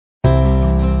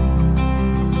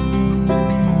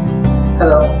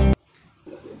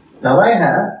Now I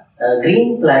have a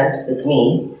green plant with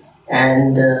me,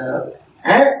 and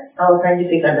as our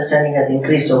scientific understanding has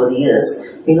increased over the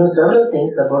years, we know several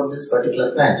things about this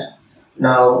particular plant.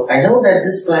 Now I know that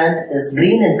this plant is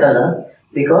green in color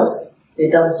because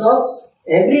it absorbs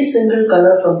every single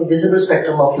color from the visible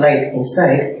spectrum of light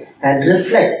inside and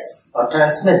reflects or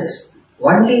transmits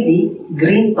only the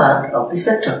green part of the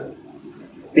spectrum,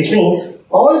 which means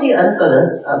all the other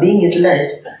colors are being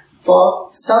utilized for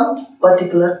some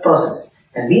particular process,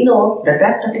 and we know that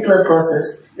that particular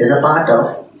process is a part of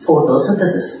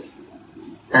photosynthesis.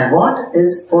 And what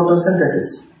is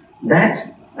photosynthesis? That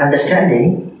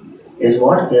understanding is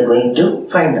what we are going to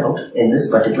find out in this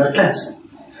particular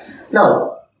class.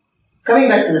 Now, coming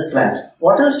back to this plant,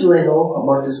 what else do I know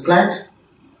about this plant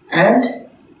and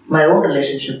my own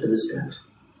relationship to this plant?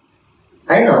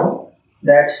 I know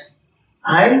that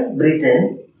I breathe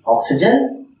in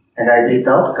oxygen and I breathe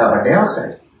out carbon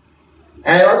dioxide.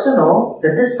 And I also know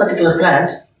that this particular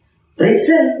plant breathes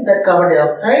in that carbon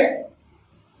dioxide,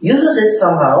 uses it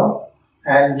somehow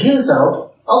and gives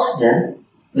out oxygen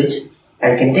which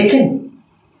I can take in.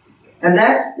 And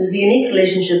that is the unique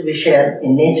relationship we share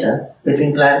in nature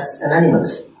between plants and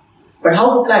animals. But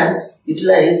how do plants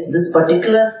utilize this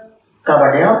particular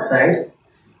carbon dioxide,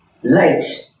 light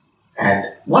and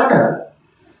water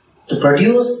to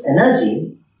produce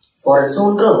energy for its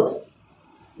own growth?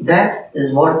 That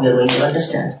is what we are going to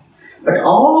understand. But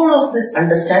all of this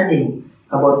understanding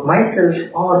about myself,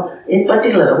 or in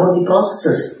particular about the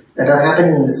processes that are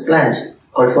happening in this plant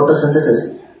called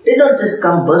photosynthesis, did not just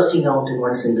come bursting out in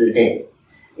one single day.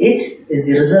 It is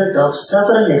the result of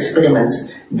several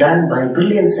experiments done by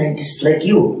brilliant scientists like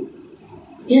you.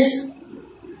 Yes,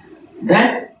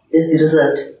 that is the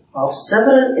result of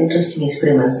several interesting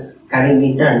experiments having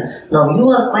been done. Now, you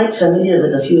are quite familiar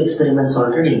with a few experiments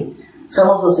already. Some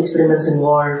of those experiments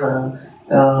involve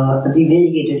the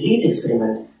variegated leaf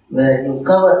experiment, where you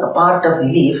cover a part of the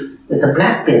leaf with a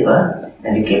black paper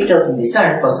and you keep it out in the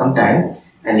sun for some time,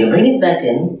 and you bring it back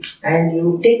in and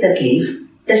you take that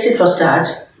leaf, test it for starch,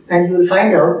 and you will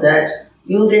find out that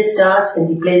you get starch in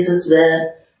the places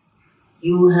where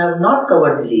you have not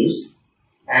covered the leaves,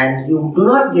 and you do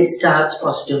not get starch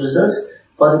positive results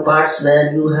for the parts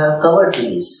where you have covered the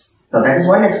leaves. Now that is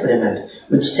one experiment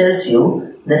which tells you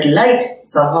that light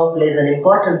somehow plays an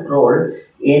important role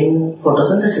in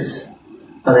photosynthesis.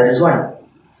 Now that is one.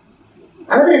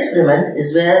 Another experiment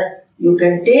is where you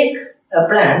can take a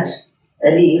plant,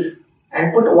 a leaf,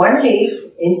 and put one leaf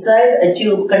inside a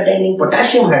tube containing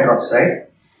potassium hydroxide,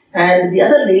 and the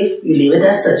other leaf you leave it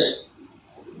as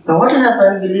such. Now what will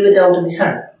happen? You leave it out in the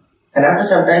sun, and after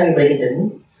some time you break it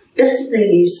in, test the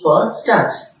leaves for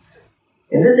starch.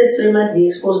 In this experiment we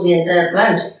expose the entire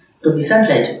plant to the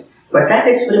sunlight, but that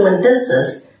experiment tells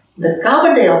us that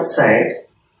carbon dioxide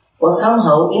was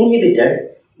somehow inhibited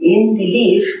in the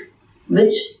leaf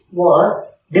which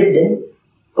was dipped in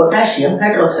potassium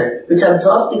hydroxide, which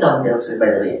absorbs the carbon dioxide, by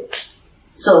the way.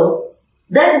 So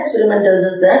that experiment tells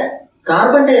us that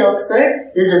carbon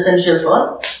dioxide is essential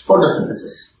for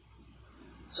photosynthesis.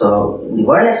 So in the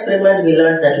one experiment we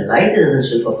learned that light is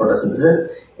essential for photosynthesis.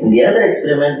 In the other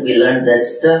experiment we learned that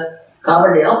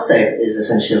carbon dioxide is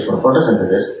essential for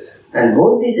photosynthesis. And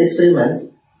both these experiments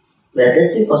were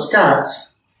testing for starch,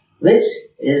 which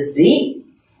is the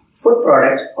food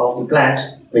product of the plant,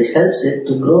 which helps it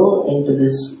to grow into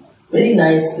this very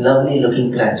nice, lovely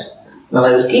looking plant. Now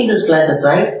I will keep this plant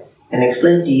aside and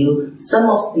explain to you some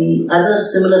of the other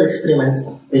similar experiments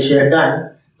which were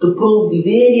done to prove the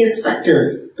various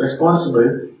factors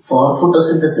responsible for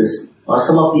photosynthesis, or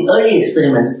some of the early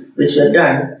experiments which were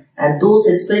done, and those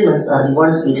experiments are the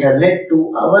ones which have led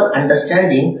to our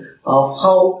understanding of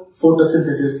how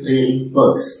photosynthesis really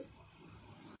works.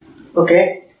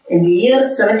 Okay, in the year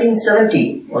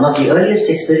 1770, one of the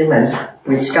earliest experiments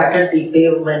which started the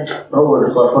pavement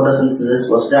road for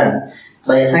photosynthesis was done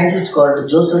by a scientist called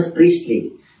Joseph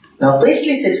Priestley. Now,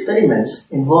 Priestley's experiments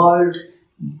involved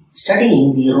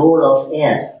studying the role of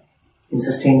air in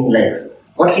sustaining life.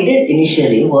 What he did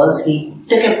initially was he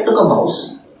took a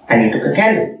mouse and he took a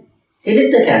candle. He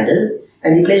lit the candle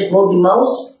and he placed both the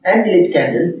mouse and the lit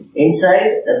candle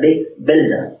inside a big bell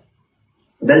jar.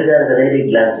 The bell jar is a very big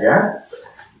glass jar,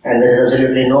 and there is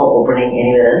absolutely no opening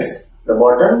anywhere else. The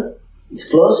bottom is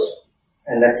closed,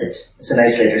 and that's it. It's an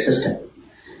isolated system.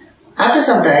 After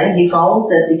some time, he found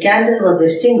that the candle was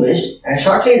extinguished, and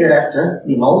shortly thereafter,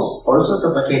 the mouse also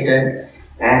suffocated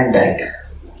and died.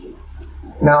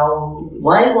 Now,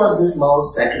 why was this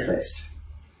mouse sacrificed?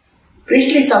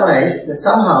 Priestley summarized that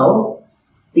somehow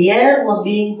the air was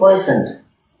being poisoned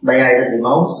by either the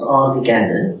mouse or the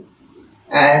candle,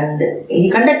 And he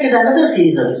conducted another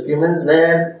series of experiments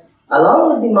where,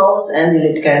 along with the mouse and the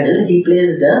lit candle, he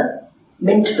placed a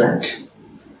mint plant.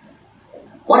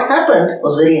 What happened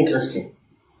was very interesting.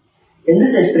 In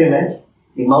this experiment,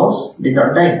 the mouse did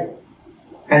not die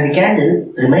and the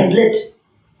candle remained lit.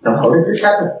 Now, how did this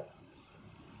happen?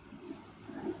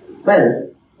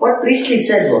 Well, what Priestley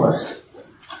said was,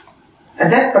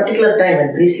 at that particular time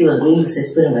when Priestley was doing this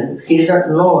experiment, he did not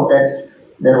know that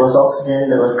there was oxygen,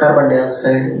 there was carbon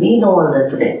dioxide. We know all that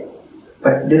today.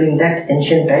 But during that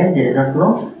ancient time, they did not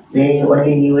know. They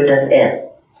only knew it as air.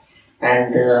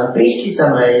 And Priestley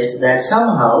summarized that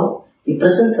somehow the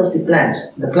presence of the plant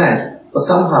was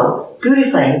somehow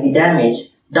purifying the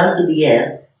damage done to the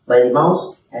air by the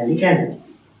mouse and the candle.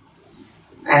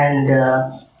 And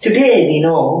today we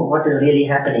know what is really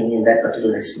happening in that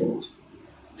particular experiment.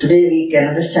 Today we can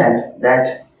understand that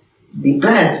the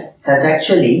plant has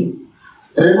actually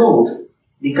removed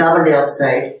the carbon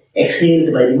dioxide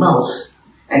exhaled by the mouse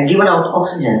and given out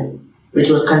oxygen which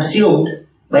was consumed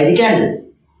by the candle.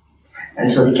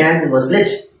 And so the candle was lit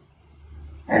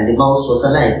and the mouse was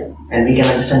alive. And we can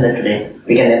understand that today.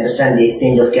 We can understand the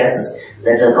exchange of gases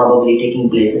that were probably taking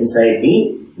place inside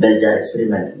the bell jar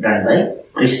experiment done by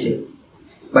Priestley.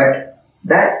 But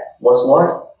that was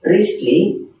what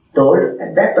Priestley told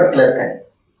at that particular time.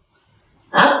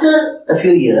 After a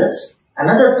few years,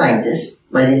 another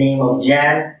scientist by the name of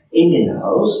Jan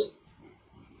Ingenhousz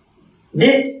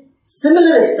did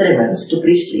similar experiments to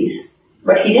Priestley's,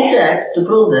 but he did that to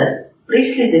prove that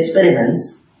Priestley's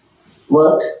experiments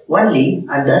worked only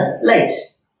under light.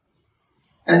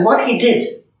 And what he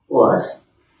did was,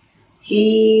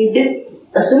 he did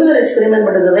a similar experiment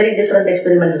but with a very different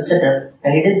experimental setup,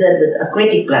 and he did that with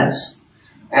aquatic plants.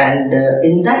 And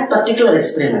in that particular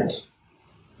experiment,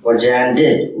 what Jan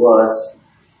did was,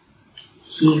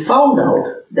 he found out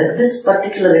that this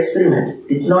particular experiment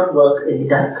did not work in the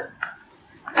dark.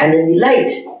 And in the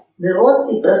light, there was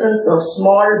the presence of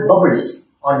small bubbles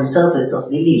on the surface of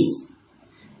the leaves.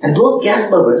 And those gas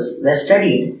bubbles were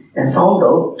studied and found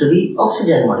out to be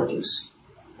oxygen molecules.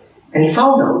 And he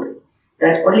found out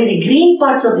that only the green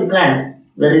parts of the plant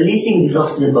were releasing these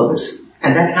oxygen bubbles.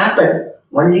 And that happened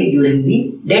only during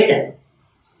the daytime.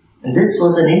 And this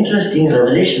was an interesting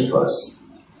revelation for us.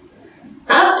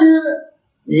 After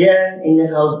Jan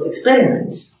Ingenhousz's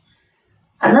experiment,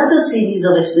 another series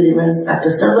of experiments after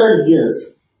several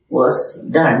years was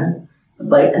done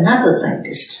by another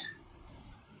scientist.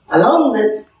 Along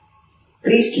with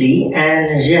Priestley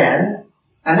and Jan,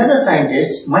 another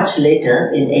scientist much later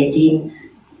in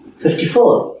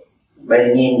 1854 by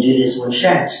the name Julius von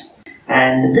Schatz.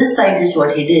 And this scientist,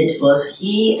 what he did was,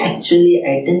 he actually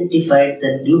identified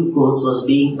that glucose was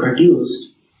being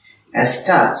produced as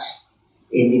starch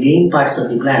in the green parts of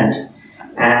the plant.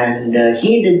 And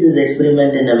he did this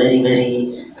experiment in a very,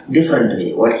 very different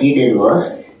way. What he did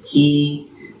was, he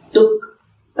took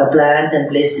a plant and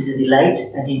placed it in the light,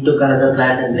 and he took another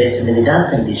plant and placed it in the dark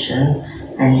condition,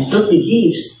 and he took the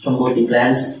leaves from both the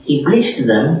plants, he bleached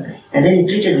them, and then he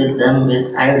treated them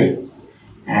with iodine.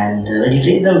 And when he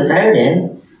treated them with iodine,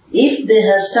 if they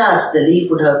have starch, the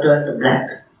leaf would have turned black.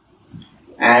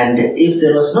 And if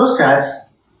there was no starch,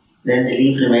 then the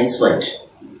leaf remains white.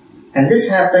 And this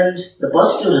happened, the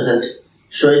positive result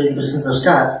showing the presence of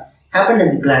starch happened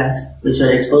in the plants which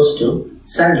were exposed to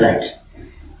sunlight.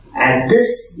 And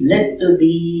this led to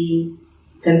the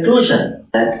conclusion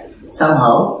that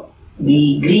somehow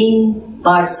the green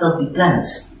parts of the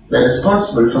plants were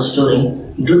responsible for storing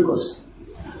glucose.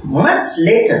 Much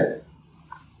later,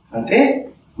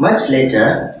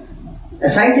 a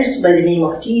scientist by the name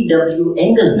of T.W.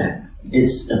 Engelmann did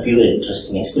a few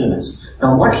interesting experiments.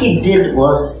 Now what he did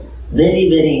was very,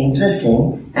 very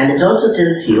interesting, and it also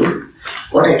tells you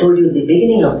what I told you at the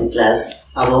beginning of the class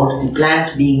about the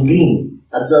plant being green,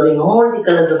 absorbing all the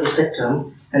colors of the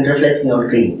spectrum and reflecting out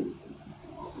green.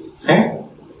 Right?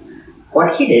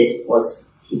 What he did was,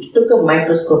 he took a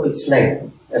microscopic slide,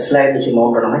 a slide which you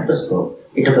mount on a microscope.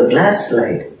 He took a glass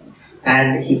slide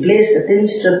and he placed a thin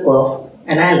strip of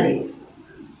an algae.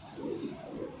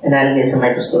 An algae is a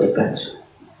microscopic plant.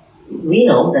 We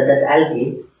know that that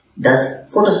algae does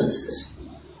photosynthesis.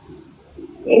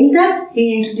 In that,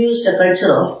 he introduced a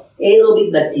culture of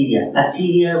aerobic bacteria,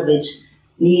 bacteria which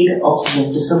need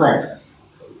oxygen to survive,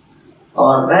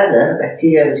 or rather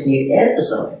bacteria which need air to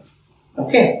survive.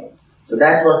 Okay, so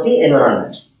that was the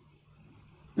environment.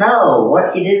 Now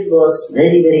what he did was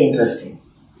very, very interesting.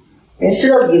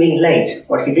 Instead of giving light,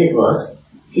 what he did was,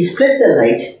 he split the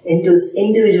light into its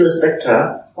individual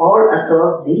spectra all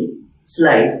across the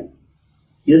slide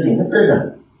using a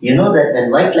prism. You know that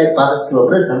when white light passes through a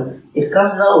prism, it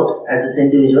comes out as its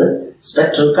individual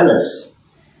spectral colors.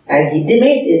 And he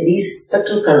made these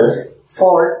spectral colors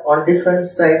fall on different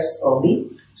sides of the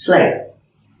slide.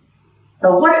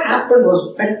 Now what happened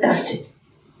was fantastic.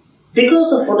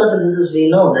 Because of photosynthesis, we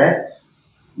know that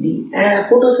the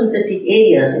photosynthetic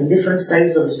areas in different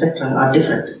sides of the spectrum are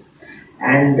different.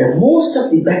 And most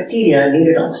of the bacteria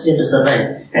needed oxygen to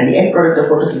survive, and the end product of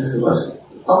photosynthesis was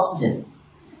oxygen.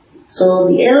 So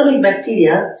the aerobic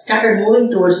bacteria started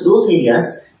moving towards those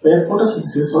areas where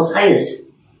photosynthesis was highest.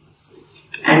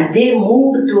 And they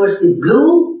moved towards the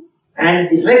blue and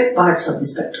the red parts of the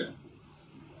spectrum.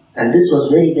 And this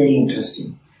was very, very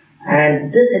interesting.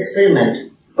 And this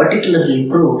experiment particularly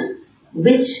proved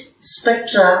which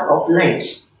spectra of light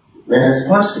were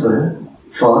responsible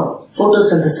for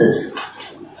photosynthesis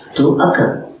to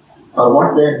occur, or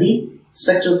what were the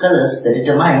spectral colors that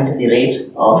determined the rate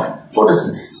of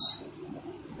photosynthesis.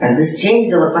 And this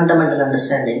changed our fundamental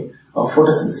understanding of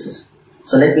photosynthesis.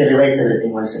 So let me revise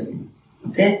everything once again.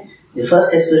 Okay? The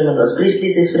first experiment was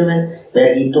Priestley's experiment,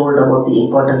 where he told about the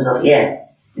importance of air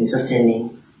in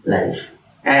sustaining life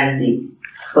and the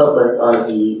purpose or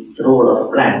the role of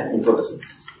a plant in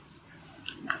photosynthesis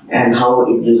and how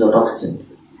it gives out oxygen.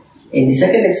 In the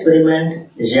second experiment,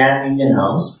 Jan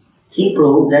Ingenhouse, he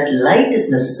proved that light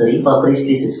is necessary for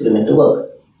Priestley's experiment to work.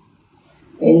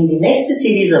 In the next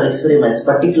series of experiments,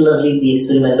 particularly the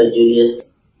experiment by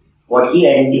Julius, what he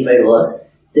identified was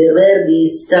there were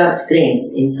these starch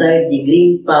grains inside the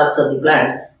green parts of the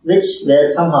plant which were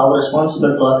somehow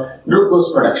responsible for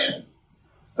glucose production.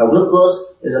 Now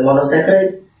glucose is a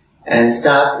monosaccharide and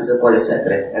starch is a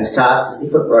polysaccharide, and starch is the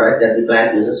food product that the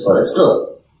plant uses for its growth.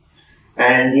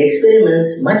 And the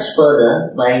experiments much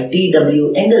further by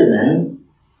T.W. Engelmann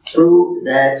proved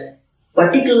that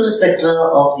particular spectra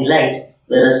of the light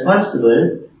were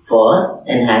responsible for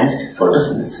enhanced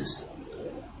photosynthesis.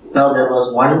 Now there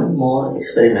was one more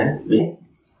experiment.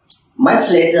 Much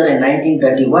later in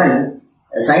 1931,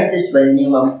 a scientist by the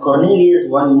name of Cornelius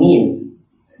von Neal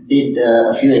did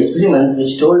a few experiments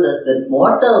which told us that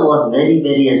water was very,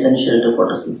 very essential to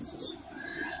photosynthesis.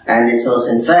 And it was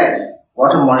in fact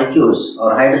water molecules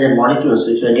or hydrogen molecules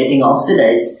which were getting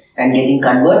oxidized and getting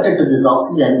converted to this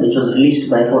oxygen which was released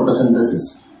by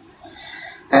photosynthesis.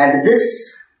 And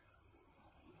this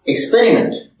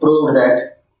experiment proved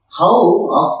that how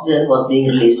oxygen was being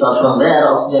released or from where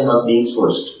oxygen was being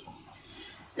sourced.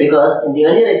 Because in the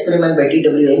earlier experiment by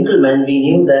T.W. Engelmann, we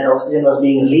knew that oxygen was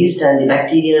being released and the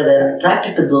bacteria were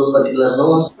attracted to those particular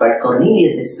zones. But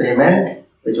Cornelius' experiment,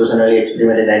 which was an early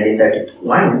experiment in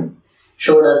 1931,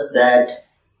 showed us that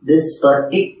this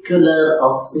particular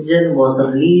oxygen was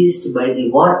released by the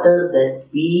water that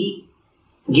we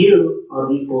give or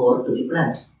we pour to the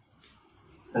plant.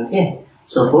 Okay,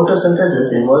 so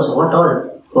photosynthesis involves what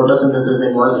all? Photosynthesis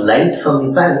involves light from the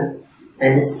sun,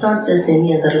 and it's not just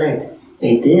any other light.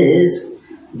 It is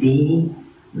the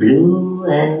blue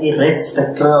and the red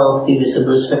spectra of the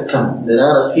visible spectrum. There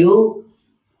are a few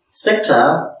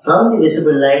spectra from the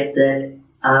visible light that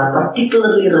are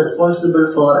particularly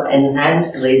responsible for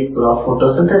enhanced rates of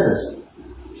photosynthesis.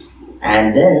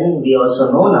 And then we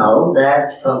also know now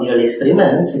that from the early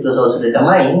experiments, it was also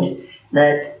determined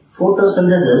that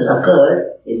photosynthesis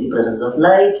occurred in the presence of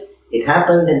light. It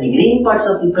happened in the green parts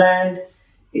of the plant.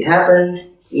 It happened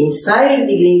inside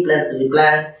the green parts of the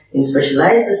plant in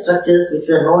specialized structures which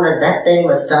were known at that time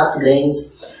as starch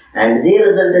grains, and they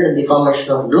resulted in the formation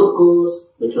of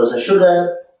glucose, which was a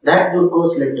sugar. That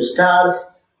glucose led to starch.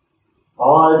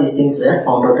 All these things were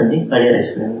found out in the earlier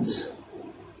experiments.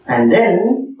 And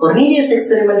then Cornelius'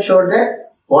 experiment showed that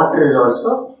water is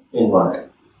also involved.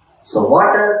 So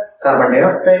water, carbon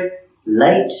dioxide,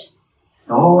 light,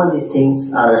 all these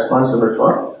things are responsible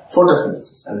for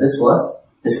photosynthesis. And this was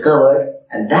discovered,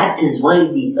 and that is why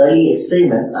these early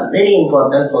experiments are very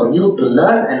important for you to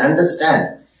learn and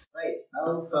understand. Right,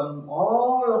 now from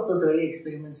all of those early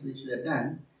experiments which we have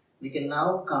done, we can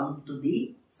now come to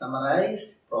the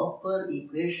summarized proper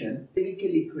equation,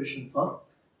 chemical equation for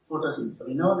photosynthesis.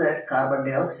 We know that carbon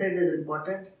dioxide is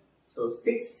important, so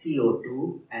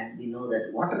 6CO2, and we know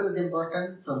that water is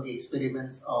important from the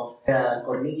experiments of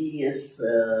Cornelius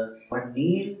von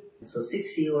Neal. So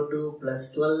 6CO2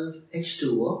 plus 12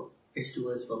 H2O.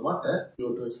 H2O is for water,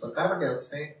 CO2 is for carbon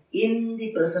dioxide in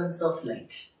the presence of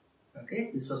light. Okay,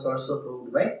 this was also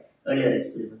proved by earlier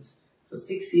experiments. So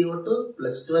 6CO2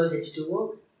 plus 12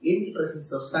 H2O in the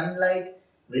presence of sunlight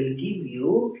will give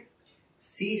you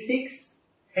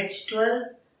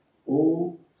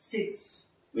C6H12O6,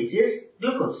 which is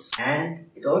glucose, and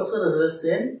it also results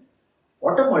in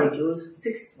water molecules,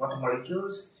 6 water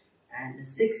molecules, and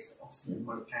 6 oxygen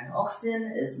molecule. And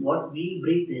oxygen is what we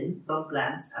breathe in from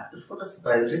plants after photosynthesis.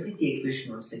 So I will repeat the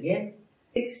equation once again.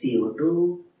 6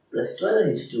 CO2 plus 12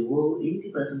 H2O in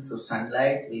the presence of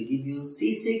sunlight will give you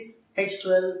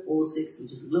C6H12O6,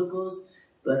 which is glucose,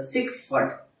 plus 6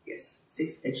 what? Yes,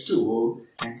 6 H2O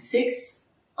and 6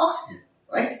 oxygen,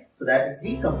 right? So that is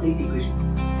the complete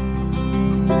equation.